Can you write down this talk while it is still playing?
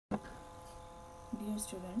Dear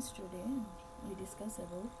students, today we discuss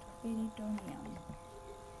about peritoneum.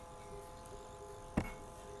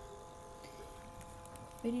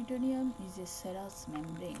 Peritoneum is a serous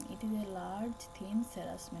membrane. It is a large, thin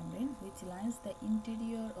serous membrane which lines the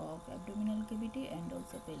interior of abdominal cavity and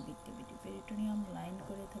also pelvic cavity. Peritoneum line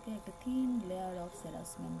করে থাকে একটা thin layer of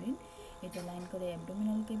serous membrane. এটা line করে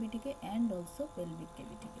abdominal cavity K and also pelvic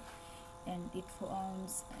cavity K. And it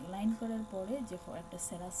forms line করার পরে যে একটা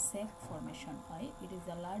serous sac formation হয়. It is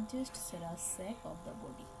the largest serous sac of the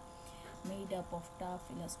body, made up of tough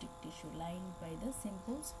elastic tissue lined by the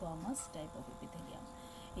simple squamous type of epithelium.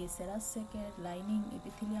 এই serous sac এর lining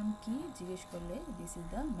epithelium কি জিজ্ঞেস করলে this is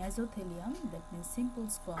the mesothelium, that means simple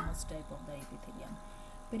squamous type of the epithelium.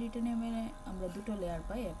 Peritoneum এ আমরা দুটো layer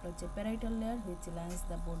পাই, একটা হচ্ছে parietal layer which lines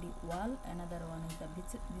the body wall, another one is the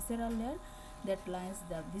visceral layer that lines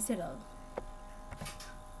the visceral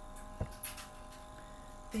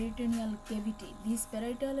peritoneal cavity. This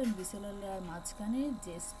parietal and visceral layer মাঝখানে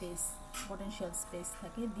যে space, potential space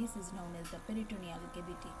থাকে, this is known as the peritoneal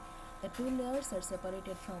cavity. The two layers are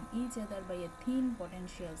separated from each other by a thin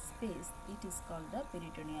potential space. It is called the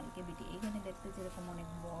peritoneal cavity. এখানে দেখতে যেরকম অনেক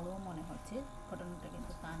বড় মনে হচ্ছে, ঘটনাটা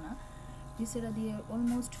কিন্তু তা না। ভিসেরা দিয়ে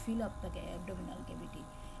অলমোস্ট ফিল আপ থাকে অ্যাবডোমিনাল ক্যাভিটি।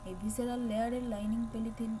 এই ভিসেরাল লেয়ারের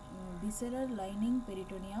visceral lining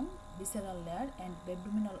peritoneum visceral layer and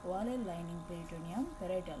abdominal ওয়ালের লাইনিং পেরিটোনিয়াম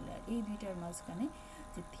প্যারাইটাল লেয়ার, এই দুইটার মাঝখানে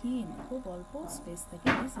যে থিন খুব অল্প স্পেস থাকে,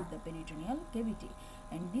 this is the peritoneal cavity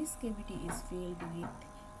and this cavity is filled with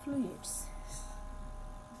fluids.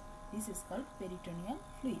 This is called peritoneal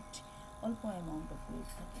fluid. অল্প অ্যামাউন্ট অফ ফ্লুইড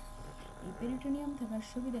থাকে। এই পেরিটোনিয়াম থাকার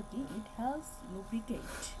সুবিধা কি? It helps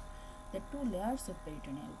lubricate the two layers of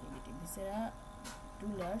peritoneal cavity. Viscera two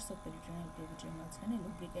layers of peritoneal ক্যাভিটির মাঝখানে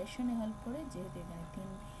লুব্রিকেশনে help করে, যেহেতু এখানে thin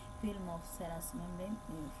film of serous membrane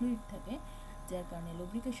fluid থাকে, যার কারণে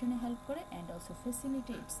লুব্রিকেশনে হেল্প করে and also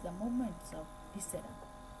ফেসিলিটেটস the movements of viscera.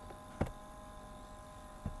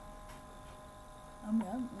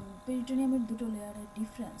 আমরা পেরিটোনিয়ামের দুটো লেয়ারের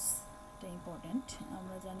ডিফারেন্স, এটা ইম্পর্টেন্ট।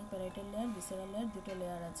 আমরা জানি প্যারাইটাল লেয়ার ভিসেরাল লেয়ার দুটো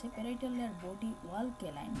লেয়ার আছে। প্যারাইটাল লেয়ার বডি ওয়ালকে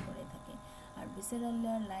লাইন করে থাকে আর ভিসেরাল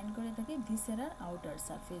লেয়ার লাইন করে থাকে ভিসেরার outer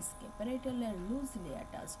সারফেসকে। Parietal layer loosely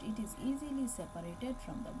attached, it is easily separated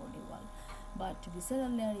from the body wall, but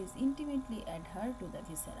visceral layer is intimately অ্যাডহার to the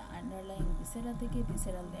viscera. Underlying viscera থেকে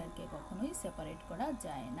visceral লেয়ারকে কখনোই separate করা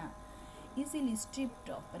যায় না। Easily striped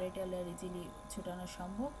of, parietal layer easily ছুটানো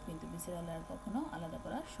সম্ভব, কিন্তু visceral layer কখনো আলাদা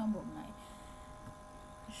করা সম্ভব নয়।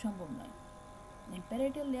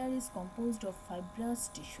 Parietal layer is composed of fibrous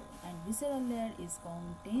tissue and visceral layer is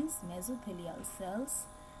contains mesothelial cells,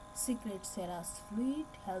 secretes serous fluid,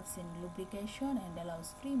 helps in lubrication and allows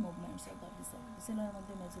free movements of the viscera. Visceral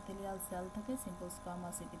মধ্যে mesothelial cell থাকে, simple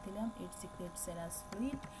squamous epithelium, it secretes serous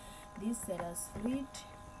fluid. This serous fluid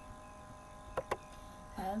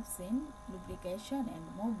helps in lubrication and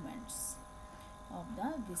movements of the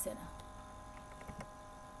viscera.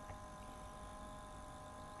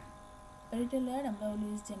 Parietal layer আমরা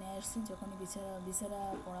always জেনে আসছি, যখনই viscera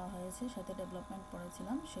পড়া হয়েছে, সাথে development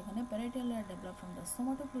পড়েছিলাম, সেখানে parietal layer develop from the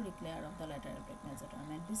সোমাটোফ্লুরিক layer of the lateral plate মেসোটার্ম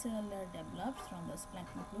and visceral layer develops from the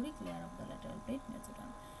splanchnophoric layer of the lateral plate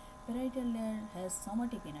mesoderm. Parietal layer has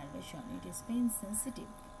somatic innervation, it is pain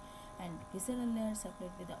sensitive, and visceral layer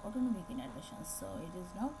supplied with the autonomic innervation, so it is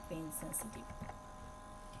not pain sensitive.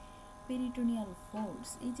 Peritoneal folds,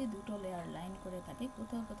 এই যে দুটো layer line করে থাকে,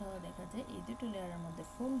 কোথাও কোথাও দেখা যায় এই দুটো লেয়ারের মধ্যে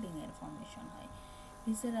ফোল্ডিংয়ের ফর্মেশন হয়।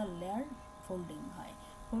 ভিসেরাল লেয়ার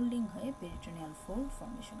ফোল্ডিং হয়ে পেরিটোনিয়াল ফোল্ড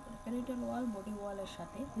ফর্মেশন করে। পেরিটোনিয়াল ওয়াল বডি ওয়ালের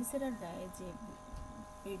সাথে ভিসেরার গায়ে যে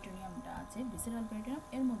পেরিটোনিয়ামটা আছে, ভিসেরাল পেরিটোনিয়াম,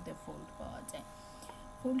 এর মধ্যে ফোল্ড পাওয়া যায়।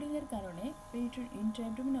 ফোল্ডিংয়ের কারণে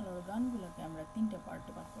ইন্ট্রাঅ্যাবডোমিনাল অর্গানগুলোকে আমরা তিনটা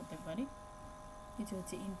পার্টে ভাগ করতে পারি। কিছু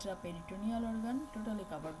হচ্ছে intraperitoneal organ, totally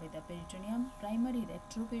covered by the peritoneum, primary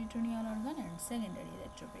retroperitoneal organ and secondary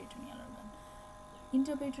retroperitoneal organ.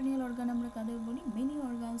 Intraperitoneal organ আমরা কাদের বলি? Many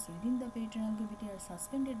organs within the peritoneal cavity are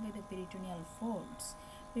suspended by the peritoneal folds.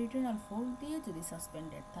 Peritoneal fold দিয়ে যদি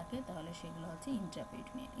suspended থাকে তাহলে সেগুলো হচ্ছে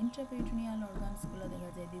intraperitoneal. Intraperitoneal organs গুলো দেখা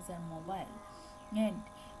যায় these are mobile and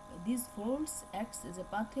these folds acts as a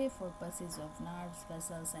pathway for passage of nerves,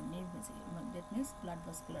 vessels and nerve vessels, that means blood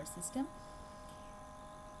vascular system,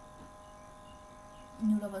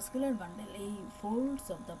 neurovascular bundle, এই ফোল্ডস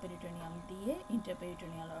অফ দ্য পেরিটোনিয়াম দিয়ে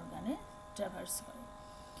ইন্টারপেরিটোনিয়াল অর্গানে traverse করে।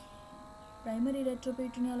 Primary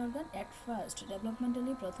retroperitoneal organ at first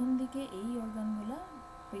ডেভেলপমেন্টালি প্রথম দিকে এই অর্গানগুলো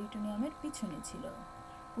পেরিটোনিয়ামের পিছনে ছিল,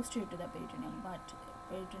 posterior to the peritoneum, but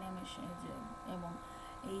পেরিটোনিয়ামের এবং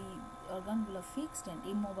এই অর্গানগুলো ফিক্সড অ্যান্ড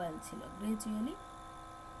ইমোবাইল ছিল। Gradually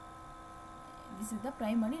this is the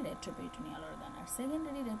primary retroperitoneal organ. R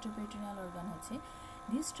secondary retroperitoneal organ হচ্ছে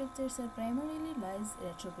These structures are primarily lies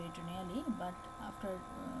retroperitoneally, but after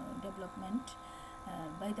development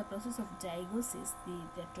by the process of zygosis, the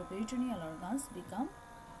retroperitoneal organs become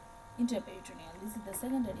intraperitoneal. This is the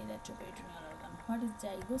secondary retroperitoneal organ. What is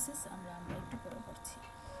zygosis? আমরা একটু পরে পড়ছি।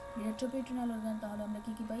 retroperitoneal organ তাহলে আমরা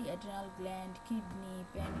কি কি পাই? adrenal gland, kidney,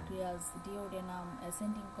 pancreas, duodenum,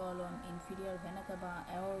 ascending colon, inferior vena cava,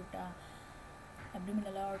 aorta,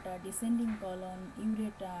 abdominal aorta, descending colon,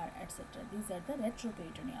 ureter, etc. These are the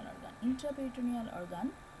retroperitoneal organ. Intraperitoneal organ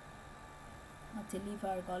হচ্ছে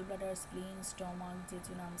liver, gallbladder, স্প্লিন, stomach,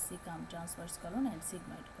 jejunum, caecum, transverse colon and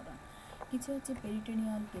sigmoid colon. কিছু হচ্ছে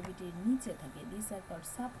peritoneal ক্যাভিটির নিচে থাকে, this are called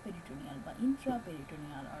sub peritoneal বা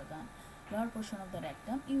intraperitoneal organ, lower portion of the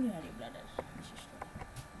rectum, urinary bladder বিশেষ করে।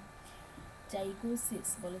 জাইগোসিস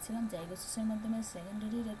বলেছিলাম, জাইগোসিসের মাধ্যমে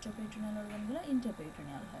সেকেন্ডারি রেট্রোপেরিটোনিয়াল অর্গানগুলো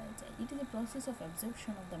ইন্ট্রাপেরিটোনিয়াল হয়ে যায়। It is a process of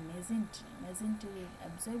absorption of the মেজেন্টারি, মেজেন্টারির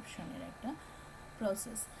অ্যাবজর্পশনের একটা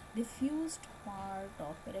process. The fused part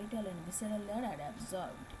of parietal and visceral layer R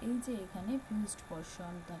absorbed. এই যে এখানে ফিউজড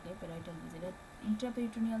পোর্শন থাকে প্যারাইটাল ভিসেরাল,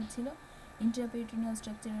 ইন্ট্রাপেরিটোনিয়াল ছিল, ইন্ট্রাপেরিটোনিয়াল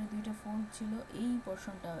স্ট্রাকচারের দুইটা ফোল্ড ছিল, এই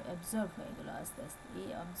পোর্শনটা অ্যাবজর্ব হয়ে গেল আস্তে আস্তে। এই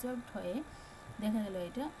অ্যাবজর্বড হয়ে দেখা গেল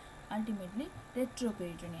এটা আলটিমেটলি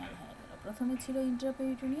রেট্রোপেরিটোনিয়াল হয়ে গেল। প্রথমে ছিল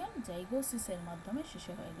ইন্ট্রাপেরিটোনিয়াল, জাইগোসিসের মাধ্যমে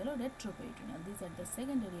শেষে হয়ে গেল retroperitoneal. This are the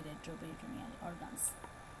secondary retroperitoneal organs.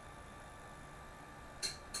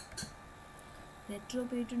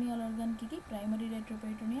 Retroperitoneal organ কি কি? Primary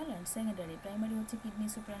retroperitoneal and secondary. Primary হচ্ছে kidney,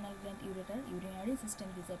 সুপ্রানাল gland, ureter, urinary system,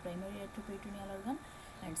 this R primary retroperitoneal organ.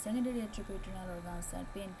 And secondary retroperitoneal organs R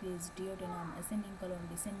pancreas, duodenum, ascending colon,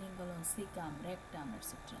 descending colon, cecum, rectum,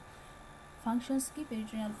 etc. Functions কি?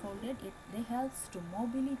 peritoneal folded, they helps to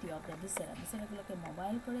mobility of the viscera, visceraগুলোকে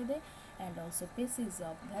mobile করে দেয়, and also passes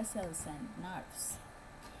of vessels and nerves.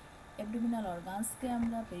 Abdominal অর্গানসকে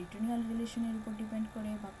আমরা peritoneal রিলেশনের উপর depend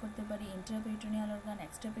করে ভাগ করতে পারি, ইন্ট্রাপেরিটোনিয়াল অর্গান,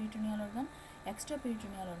 এক্সট্রাপেরিটোনিয়াল অর্গান।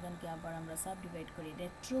 এক্সট্রাপেরিটোনিয়াল অর্গানকে আবার আমরা সাব ডিভাইড করি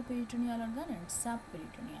retroperitoneal organ and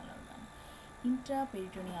সাবপেরিটোনিয়াল organ.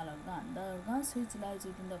 Intraperitoneal organ, the organs which lies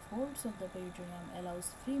within the folds of the peritoneum allows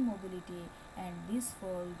free mobility, and this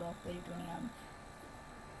fold of peritoneum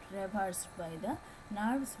traversed by the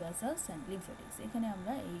nerves, vessels and lymphatics. এখানে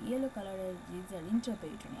আমরা এই yellow কালারের these are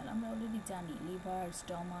intraperitoneal, আমরা already জানি liver,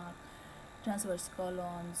 stomach, transverse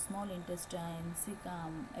colon, small intestine,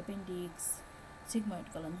 caecum, appendix, sigmoid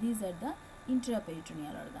colon. These are the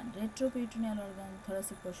intraperitoneal organ. Retroperitoneal organ,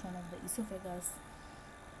 thoracic portion of the esophagus,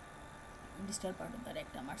 distal part of the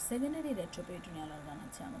rectum. R secondary retroperitoneal organ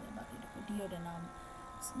হচ্ছে আমাদের বাকিটুকু, duodenum,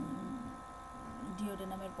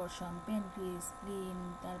 ডিওডেনামের portion, pancreas, স্প্লিন,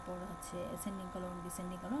 তারপর হচ্ছে ascending colon,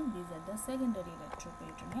 descending colon. This are the secondary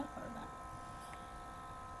retroperitoneal organ.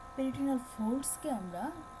 Peritoneal ফোল্ডসকে আমরা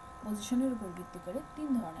পজিশনের উপর ভিত্তি করে তিন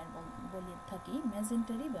ধরনের বলে থাকি,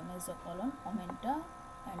 মেজেন্টারি বা মেজোকলন, ওমেন্টা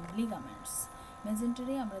অ্যান্ড লিগামেন্টস।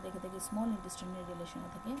 মেজেন্টারি আমরা দেখে থাকি স্মল ইন্টেস্টাইনের রিলেশনে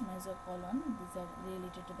থাকে, মেজোকলন this R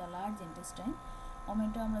related to the large intestine,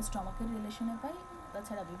 ওমেন্টা আমরা স্টমাকের রিলেশনে পাই,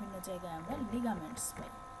 তাছাড়া বিভিন্ন জায়গায় আমরা ligaments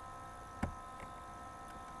pi.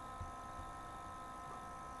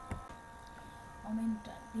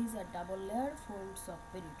 ওমেন্টা, this R double layer folds of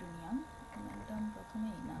peritoneum. Omentum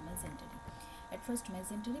প্রথমেই না মেজেন্টারি, at first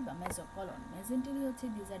mesentery বা mesocolon. Mesentery হচ্ছে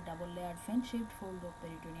these are double layered fan shaped fold of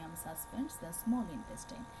peritoneum suspends the small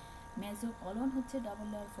intestine. Mesocolon হচ্ছে double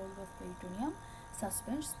layer fold of peritoneum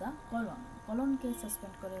suspends the colon. colon K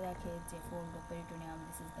suspend করে রাখে যে fold of peritoneum,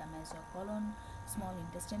 this is the mesocolon. small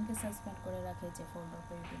intestine K suspend করে রাখে যে fold of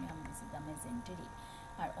peritoneum, this is the mesentery.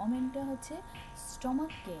 আর ওমেন্টা হচ্ছে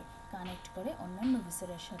stomach কে connect করে অন্যান্য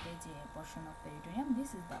ভিসেরার সাথে যে portion of peritoneum, this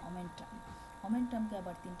is the omentum. ওমেন্টামকে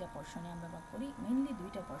আবার তিনটা পোর্শনে আমরা ভাগ করি, মেইনলি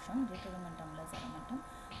দুইটা portion, greater omentum, laser omentum.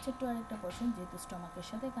 ছোট্ট আরেকটা পোর্শন, যেহেতু স্টমাকের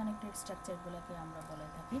সাথে কানেক্টেড স্ট্রাকচারগুলোকে আমরা বলে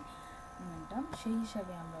থাকি ওমেন্টাম, সেই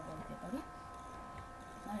হিসাবে আমরা বলতে পারি।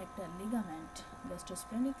 আর একটা ligament,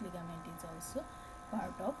 গ্যাস্ট্রোস্প্লেনিক ligament is also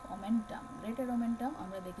part of omentum. Greater omentum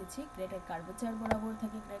আমরা দেখেছি গ্রেটার কার্ভেচার বরাবর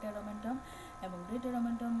থাকে গ্রেটার ওমেন্টাম, এবং গ্রেটার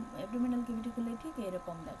ওমেন্টাম অ্যাবডোমিনাল ক্যাভিটি খুলে ঠিক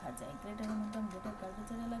এরকম দেখা যায়। গ্রেটার ওমেন্টাম গ্রেটার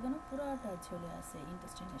কার্ভেচারে লাগানো, পুরোটা ঝুলে আছে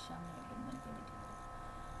ইন্টেস্টাইনের সামনে অ্যাবডোমিনাল ক্যাভিটি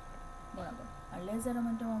বরাবর। আর লেজার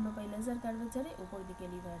ওমেন্টাম আমরা পাই লেজার কার্ভেচারে, উপর দিকে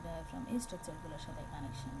লিভার, ডায়াফ্রাম, এই স্ট্রাকচারগুলোর সাথে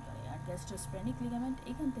কানেকশন করে। আর গ্যাস্ট্রোস্প্লেনিক লিগামেন্ট,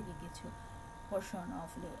 এখান থেকে কিছু পোর্শন অফ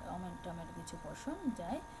ওমেন্টামের কিছু পোর্শন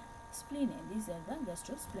যায় spleen. These are the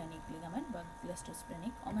gastrosplenic ligament বা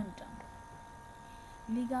gastrosplenic omentum.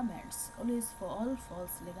 Ligaments, always for all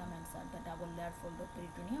false ligaments are the double layer fold of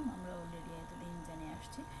peritoneum, আমরা অলরেডি এতদিন জেনে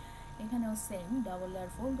আসছি। এখানেও same double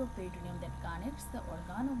layer fold of peritoneum that connects the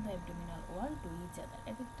organ of the abdominal wall two each other,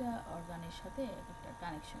 এক একটা অর্গানের সাথে এক একটা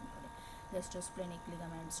কানেকশন করে। গ্যাস্ট্রোস্প্লেনিক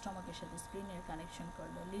লিগামেন্ট স্টমাকের সাথে স্প্লিনের কানেকশন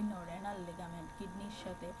করলো, লিনোরেনাল লিগামেন্ট কিডনির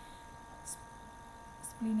সাথে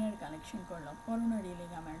স্প্লিনের কানেকশন করলো, করোনারি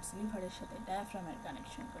লিগামেন্টস লিভারের সাথে ডায়াফ্রামের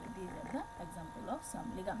কানেকশন করে। This are the example of some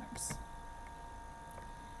ligaments.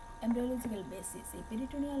 এমব্রায়োলজিক্যাল basis, এই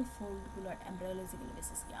পেরিটোনিয়াল ফোল্ডগুলোর এমব্রায়োলজিক্যাল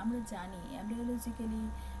বেসিস কি? আমরা জানি এমব্রায়োলজিক্যালি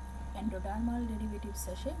এন্ডোডার্মাল ডেরিভেটিভস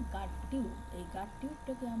আসে গাট টিউব। এই গাট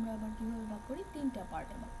টিউবটাকে আমরা আবার কীভাবে ভাগ করি? তিনটা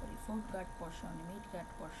পার্টে ভাগ করি, fourth gut portion, mid gut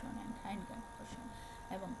portion and hand gut portion.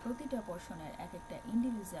 এবং প্রতিটা পোর্শনের এক একটা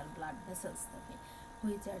ইন্ডিভিজুয়াল ব্লাড ভেসেলস থাকে,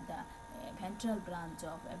 which are the ventral branch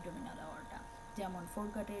of abdominal অর্টা। যেমন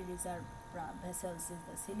fourth গাটের reserve vessels is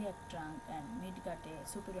the celiac trunk, and mid gut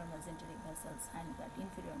superior mesenteric vessels, hand gut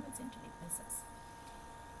inferior mesenteric vessels.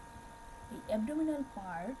 এই abdominal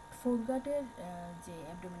part, ফোরগাটের যে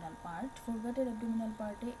abdominal part, ফোরগাটের abdominal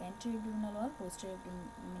পার্টে anterior abdominal ওয়াল, posterior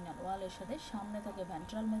abdominal ওয়ালের সাথে সামনে থাকে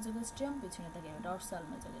ventral মেজোগ্যাস্ট্রিয়াম, পিছনে থাকে ডরসাল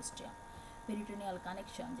মেজোগ্যাস্ট্রিয়াম। পেরিটোনিয়াল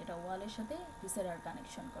কানেকশন যেটা ওয়ালের সাথে ভিসেরার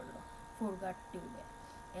কানেকশন করলো ফোরগাট টিউবে।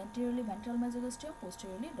 Anteriorly ventral মেজোগ্যাস্ট্রিয়াম,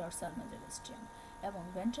 posteriorly dorsal মেজোগ্যাস্ট্রিয়াম। এবং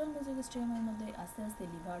ভেন্ট্রাল মেজোগ্যাস্ট্রিয়ামের মধ্যে আস্তে আস্তে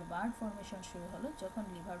লিভার বার্ড ফর্মেশন শুরু হলো। যখন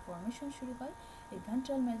লিভার ফর্মেশন শুরু হয়, এই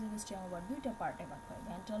ভেন্ট্রাল মেজোগ্যাস্ট্রিয়াম আবার দুইটা পার্টে ভাগ হয়,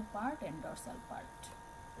 ventral part and dorsal part.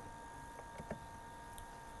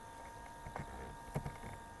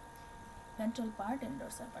 Ventral part and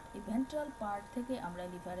dorsal part, এই ভেন্ট্রাল পার্ট থেকে আমরা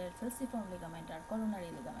লিভারের ফেলসিফর্ম লিগামেন্ট আর করোনারি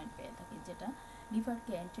লিগামেন্ট পেয়ে থাকি, যেটা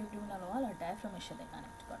লিভারকে অ্যান্টিঅ্যাবডোমিনাল ওয়াল আর ডায়াফ্রামের সাথে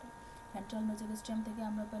কানেক্ট করে। ভেন্ট্রাল মেজোগ্যাস্ট্রিয়াম থেকে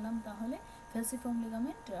আমরা পেলাম তাহলে ফেলসিফর্ম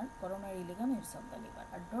ligament R coronary ligaments of the liver.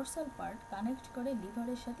 R dorsal part connect করে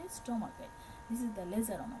লিভারের সাথে স্টমাকে। This is the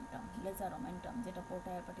laser omentum. Laser omentum যেটা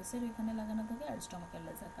পোর্টা হেপাটিসের এখানে লাগানো থাকে আর স্টমাকের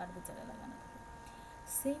লেজার কার্ভেচারে লাগানো থাকে।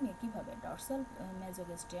 সেম একইভাবে ডরসাল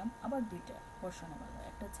মেজোগ্যাস্ট্রিয়াম আবার দুইটা পোর্শনে ভাগ হয়,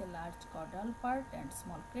 একটা হচ্ছে large caudal part and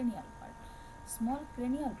small cranial part. Small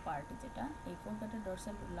cranial part যেটা এই ফোরগাটের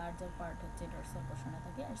ডরসাল লার্জার পার্ট হচ্ছে ডরসাল পোর্শনে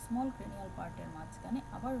থাকে, আর স্মল ক্রেনিয়াল পার্টের মাঝখানে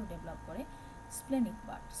আবারও ডেভেলপ করে স্প্লেনিক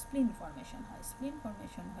পার্ট, স্প্লিন ফর্মেশন হয়। স্প্লিন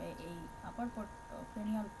ফর্মেশন হয়ে এই আপার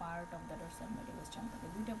cranial part of the dorsal মেজোগ্যাস্ট্রিয়াম থেকে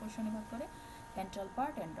দুইটা পোর্শনে ভাগ করে, ventral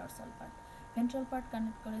part and dorsal part. Ventral part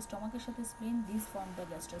connect করে স্টমাকের সাথে স্প্লিন, this form the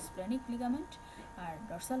গ্যাস্ট্রোস্প্লেনিক ligament. R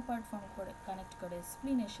dorsal part form করে কানেক্ট করে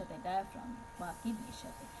স্প্লিনের সাথে ডায়াফ্রাম বা কিডনির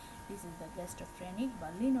সাথে, দিস ইজ দ্য গ্যাস্ট্রোফ্রেনিক বা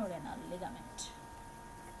লিনোরেনাল লিগামেন্ট।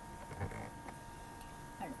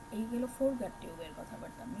 আর এই গেল ফোরগাট টিউবের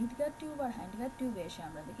কথাবার্তা। মিডগাট টিউব আর হ্যান্ডগাট টিউবে এসে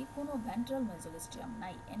আমরা দেখি কোনো ভেন্ট্রাল মেজোগ্যাস্ট্রিয়াম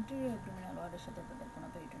নাই, অ্যান্টেরিয়র অ্যাবডোমিনাল ওয়ালের সাথে তাদের কোনো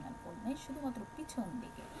পেরিটোনিয়াল ফোল্ড নেই, শুধুমাত্র পিছন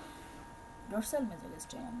দিকে ডরসাল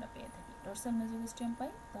মেজোগ্যাস্ট্রিয়াম আমরা পেয়ে থাকি। ডরসাল মেজোগ্যাস্ট্রিয়াম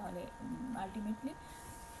পাই, তাহলে আলটিমেটলি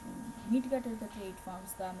মিডগাটের ক্ষেত্রে ইট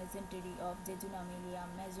forms the মেজেন্টেরি of jejunum Ilium,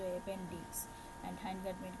 মেজো অ্যাপেন্ডিক্স অ্যান্ড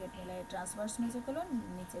হ্যান্ডগাট মিডগাট মিলায় ট্রান্সভার্স মেজোকলন,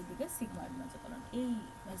 নিচের দিকে সিগময়েড মেজোকলন। এই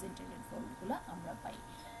মেজেন্টেরির ফোল্ডগুলো আমরা পাই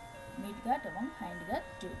মিডগাট এবং হ্যান্ডগাট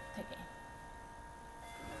টিউব থেকে।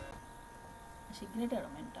 আসি greater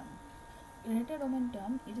omentum. Greater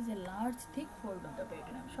omentum it is a large thick fold of the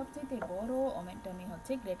peritoneum. সবচেয়ে বড় ওমেন্টামই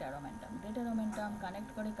হচ্ছে greater omentum. Greater omentum connect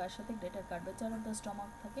করে কার সাথে? Greater curvature of the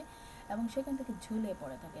stomach থাকে এবং সেখান থেকে ঝুলে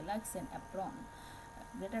পড়ে থাকে likes N apron.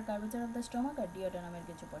 Greater curvature of the stomach আর ডিওডেনামের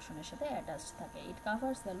কিছু পোর্শনের সাথে অ্যাটাচড থাকে। ইট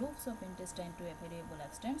covers the loops of intestine two A variable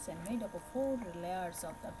এক্সটেন্টস and made up of 4 layers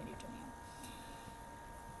of the peritoneum.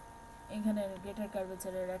 এখানে গ্রেটার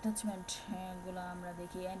কার্ভেচারের অ্যাটাচমেন্টগুলো আমরা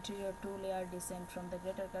দেখি। Anterior 2 layer dissent from the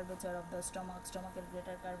greater curvature of the stomach. স্টমাকের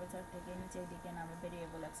greater curvature থেকে নিচের দিকে নামে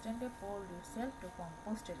variable এক্সটেন্টে fold itself to form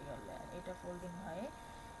posterior layer. এটা folding হয়ে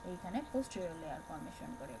এইখানে পোস্টেরিয়র লেয়ার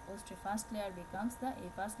ফর্মেশন করে। First layer becomes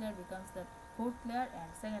the fourth layer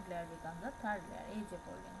and second layer becomes the third layer. এই যে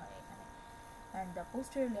ফোল্ডিং হয় এখানে। And the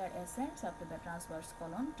posterior layer অ্যাসেন্ডস up to the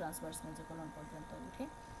transverse মেজোকলন পর্যন্ত উঠে।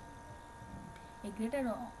 এই গ্রেটার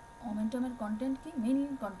ওমেন্টামের কন্টেন্ট কি?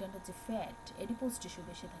 মেইন কন্টেন্ট হচ্ছে ফ্যাট, এডিপোজ টিস্যু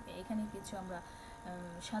বেশি থাকে। এখানে কিছু আমরা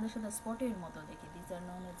সাদা সাদা স্পটের মতো দেখি। These are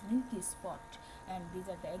known as milky spot and these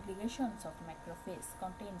are the অ্যাগ্রিগেশনস of macrophage,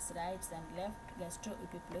 contents rights and left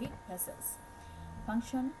গ্যাস্ট্রোইপিপ্লোইক vessels.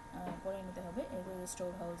 Function পরে নিতে হবে। এটা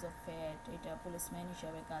স্টোর হাউস অফ ফ্যাট, এটা পুলিশম্যান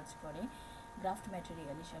হিসাবে কাজ করে, গ্রাফট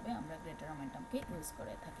ম্যাটেরিয়াল হিসাবে আমরা গ্রেটার ওমেন্টামকে ইউজ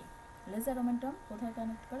করে থাকি। লেজার ওমেন্টাম কোথায়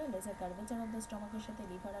কানেক্ট করে? লেজার কার্ভেচার অফ দ্য স্টমাকের সাথে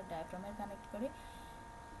লিভার আর ডায়াফ্রামের কানেক্ট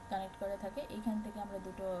করে থাকে। এইখান থেকে আমরা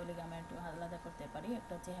দুটো লিগামেন্ট আলাদা করতে পারি।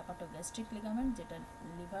 একটা হচ্ছে হ্যাপাটোগ্যাস্ট্রিক লিগামেন্ট, যেটা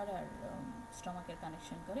লিভার আর স্টমাকের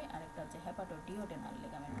কানেকশন করে, আর একটা হচ্ছে হ্যাপাটোডিওডেনাল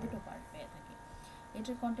লিগামেন্ট, দুটো পার্ট পেয়ে থাকি।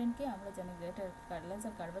 এটার কন্টেন্টকে আমরা জানি গ্রেটার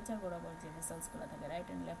লেজার কার্ভেচার বরাবর যে ভেসেলসগুলো থাকে, right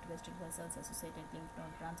and left gastric vessels, associated lymph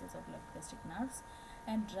node, branches of left gastric nerves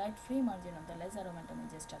and right free margin of the laser ওমেন্টামের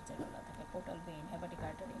যে স্ট্রাকচারগুলো থাকে, portal vein, hepatic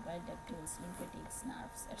artery, bile ডাক্টিলস, লিম্ফেটিক্স,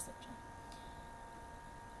 nerves etcetera.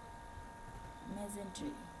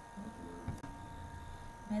 মেজেন্ট্রি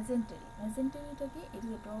Mesentery it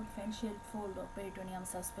is a broad fan-shaped fold of peritoneum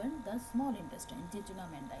suspend the small intestine,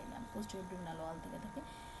 jejunum and ileum, posterior abdominal wall থেকে থাকে।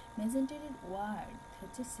 মেজেন্টারির word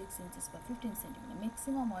হচ্ছে 6 inches বা 15 centimetre,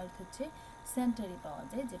 maximum word হচ্ছে সেন্টারি পাওয়া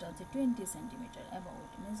যায় যেটা হচ্ছে 20 centimetre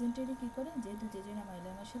about. মেজেন্টারি কী করে, যেহেতু জেজুনাম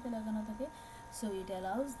আইলামের সাথে লাগানো থাকে, so it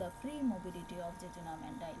allows the free mobility of jejunum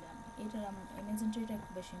and আইলাম। এটার মেজেন্টারিটা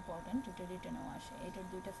একটু বেশি ইম্পর্টেন্ট, এটা রিটেনেও আসে। এটার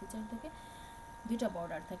দুইটা ফিচার থাকে, দুইটা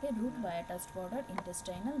বর্ডার থাকে, রুট বা অ্যাটাচড বর্ডার,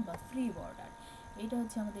 ইন্টেস্টাইনাল বা ফ্রি বর্ডার। এটা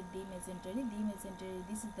হচ্ছে আমাদের D মেজেন্টারি।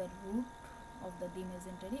 This is the root of the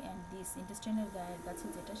mesentery and this intestinal গায়ের কাছে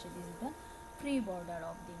যেটা সেটা is the free border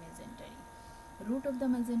of the mesentery. Root of the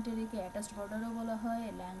mesentery K attached border ও বলা হয়।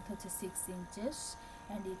 length হচ্ছে 6 inches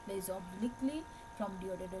and it lays obliquely from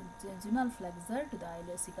duodenal flexure to the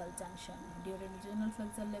ileocecal junction. Duodenal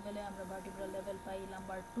flexure লেভেলে আমরা vertebral level পাই,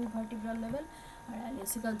 lumbar 2 vertebral level, আর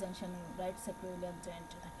ileocecal junction right sacroiliac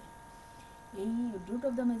joint থাকে। এই root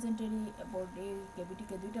of the মেজেন্টারি এই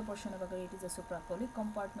ক্যাভিটিকে দুইটা পোর্শনে ভাগ করে। ইট ইজ এ সুপ্রাকলিক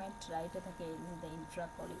কম্পার্টমেন্ট, রাইটে থাকে, দ্য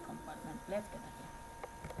ইন্ট্রাকলিক কম্পার্টমেন্ট লেফটে থাকে।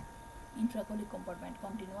 ইন্ট্রাকলিক compartment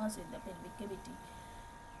continuous with the pelvic cavity.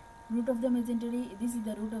 Root of the মেজেন্টারি, this is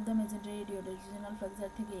the root of the মেজেন্টারি duodenal fracture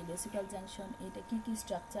থেকে ইলেসিক্যাল জাংশন। এটা কি কি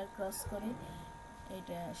স্ট্রাকচার ক্রস করে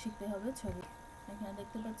এটা শিখতে হবে। ছবি এখানে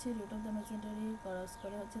দেখতে পাচ্ছি রুট অফ দ্য মেজেন্টারি ক্রস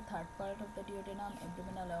করে হচ্ছে third part of the duodenum,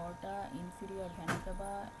 abdominal aorta, inferior vena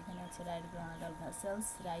CAVA, এখানে আছে right গ্রানাডাল vessels,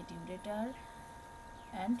 right ureter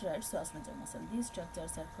and right psoas major muscle. These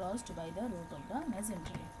structures are crossed by the root of the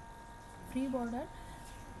mesentery. Free border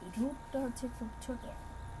রুটটা হচ্ছে খুব ছোট,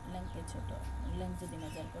 লেংথে ছোট, length যদি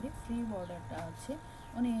measure করি, free বর্ডারটা হচ্ছে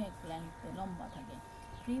অনেক লেংথে লম্বা থাকে।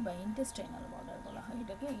 ফ্রি বা ইন্টেস্টাইনাল বর্ডার বলা হয়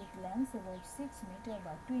এটাকে। ইট লেন্থস অ্যাবাউট 6 মিটার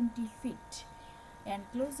বা 20 fit.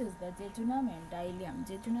 এনক্লোজেস the jejunum and Ilium,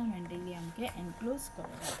 jejunum and ইলিয়ামকে enclose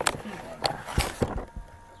করে ফ্রি বর্ডার।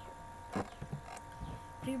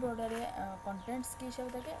 ফ্রি বর্ডারে কন্টেন্টস কী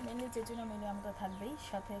হিসাবে থাকে, মেনলি জেজুনাম ইলিয়াম তো থাকবেই,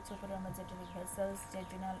 সাথে superior মেজেন্টেরিক vessels,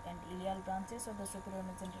 জেজুনাল and ইলিয়াল branches of the superior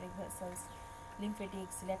মেজেন্টেরিক vessels,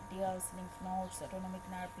 lymphatics, lacteals, lymph nodes, autonomic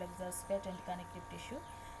nerve plexus, fat and connective tissue.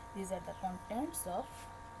 These are the contents of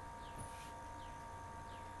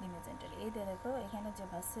the mesentery. এইটা দেখো এখানে যে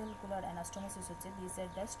ভেসেলগুলোর অ্যানাস্টোমোসিস হচ্ছে, this are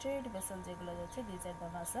the straight vessel যেগুলো যাচ্ছে, this are the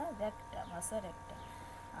ভাসা রেক্টা।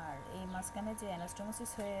 আর এই মাঝখানে যে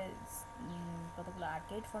অ্যানাস্টোমোসিস হয়ে কতগুলো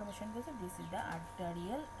আর্কেড ফর্মেশন করেছে, this are the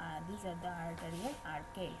arterial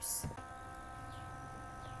আর্কেডস।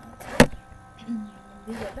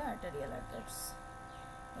 These are the arterial arteries.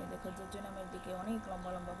 এই দেখো জেজুনামের দিকে অনেক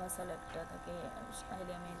লম্বা লম্বা ভাসা একটা থাকে,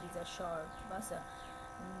 ইলিয়ামে দিস আর শর্ট ভাসা।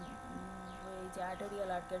 এই যে আর্টেরিয়াল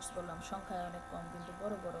আর্কেডস বললাম, সংখ্যায় অনেক কম কিন্তু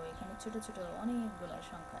বড় বড়, এখানে ছোট ছোট অনেকগুলো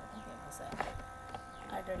সংখ্যায় থাকে ভাসায়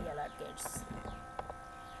arterial আর্কেডস।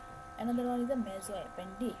 Another one is the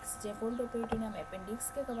mesoappendix, যে ফোল্ড অফ পেরিটোনিয়াম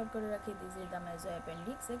অ্যাপেন্ডিক্সকে কভার করে রাখে। This is the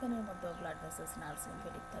মেসোঅ্যাপেন্ডিক্স। এখানের মধ্যে ব্লাড ভেসেলস, নার্ভস,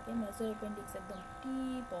 লিম্ফেটিক থাকে। মেসোঅ্যাপেন্ডিক্স একদম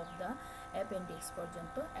টিপ অফ দ্য অ্যাপেন্ডিক্স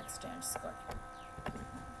পর্যন্ত এক্সটেন্ডস করে।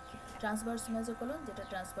 ট্রান্সভার্স মেজোকলন, যেটা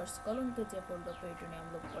ট্রান্সভার্স কলনকে যে ফোল্ড অফ পেরিটোনিয়াম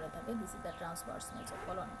লুপ করে থাকে, this is the transverse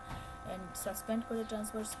মেজোকলন। And suspend করে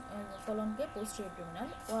ট্রান্সভার্স কলনকে পোস্টেরিয়র অ্যাবডোমিনাল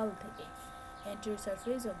ওয়াল থেকে। anterior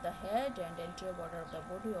surface of the head and anterior border of the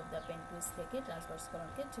body of the pancreas থেকে transverse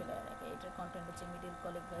কলনকে ঝুলিয়ে রাখে। এটার কন্টেন্ট হচ্ছে middle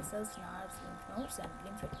colic vessels, nerves, lymph nodes and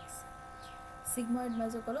লিম্ফেটিক্স। Sigmoid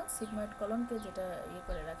মেজোকলন, sigmoid কলনকে যেটা ইয়ে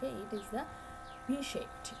করে রাখে, it is the V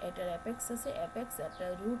shaped. এটার অ্যাপেক্স আছে, অ্যাপেক্স একটা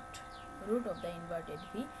root of the inverted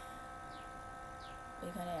V,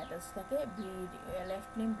 এখানে অ্যাটাচ থাকে। V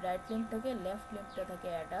left limb right limb থেকে, লেফট লিম্বটা থাকে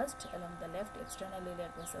attached along the left external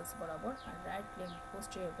iliac vessels বরাবর, আর রাইট লিম্ব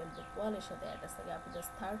পোস্টেরিয়র পেলভিক ওয়ালের সাথে অ্যাটাচ থাকে up to the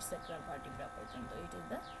third sacral vertebra পর্যন্ত। It is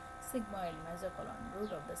the sigmoid mesocolon,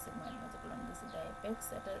 root of the sigmoid mesocolon. This is the apex,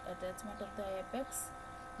 attachment of the apex,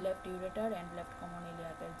 left ureter and left common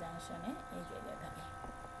iliac junction এ এই জায়গায় থাকে।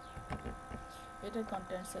 এটার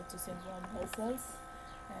contents হচ্ছে simple vessels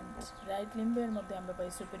and right লিম্বের মধ্যে আমরা পাই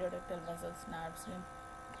superior rectal vessels, nerves,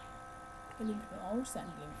 lymph nodes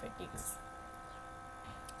and lymphatics.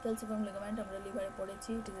 Calciform ligament আমরা লিভারে পড়েছি।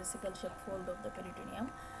 It is a sickle shape fold of the peritoneum.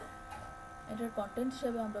 এটার কন্টেন্ট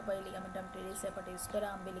হিসেবে আমরা পাই ligamentum teres, hepatis,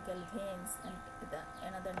 para-umbilical veins and the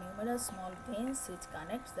another numerous small veins which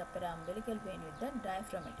connects the para-umbilical vein with the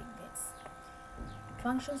diaphragmatic veins.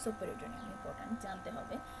 Functions of peritoneum important জানতে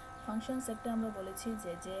হবে। Functions একটা আমরা বলেছি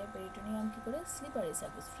যে peritoneum কি করে, স্লিপারি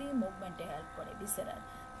সার্ফেস, ফ্রি মুভমেন্টে হেল্প করে, ভিসেরাল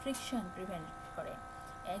ফ্রিকশন প্রিভেন্ট করে,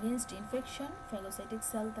 এগেনস্ট ইনফেকশন, ফ্যাগোসাইটিক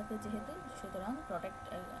সেল থাকে যেহেতু, সুতরাং প্রোটেক্ট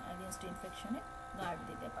এগেনস্ট ইনফেকশনে গার্ড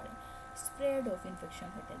দিতে পারে। স্প্রেড অফ ইনফেকশন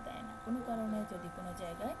হতে দেয় না। কোনো কারণে যদি কোনো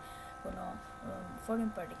জায়গায় কোনো ফরেন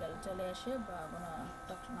পার্টিকেল চলে আসে বা কোনো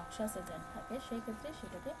নক্সাস এজেন্ট থাকে, সেই ক্ষেত্রে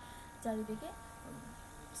সেটাকে চারিদিকে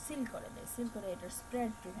সিল করে দেয়, সিল করে এটার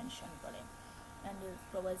স্প্রেড প্রিভেনশন করে। And it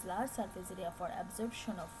provides large surface area for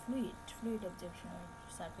absorption of fluid absorption,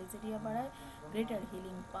 surface area বাড়ায়, greater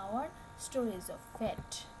healing power, storage of fat.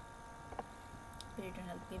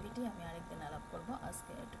 Peritoneal cavity আমি আরেকদিন আলাপ করব,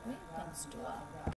 আজকে এটুকুই। Thanks to all.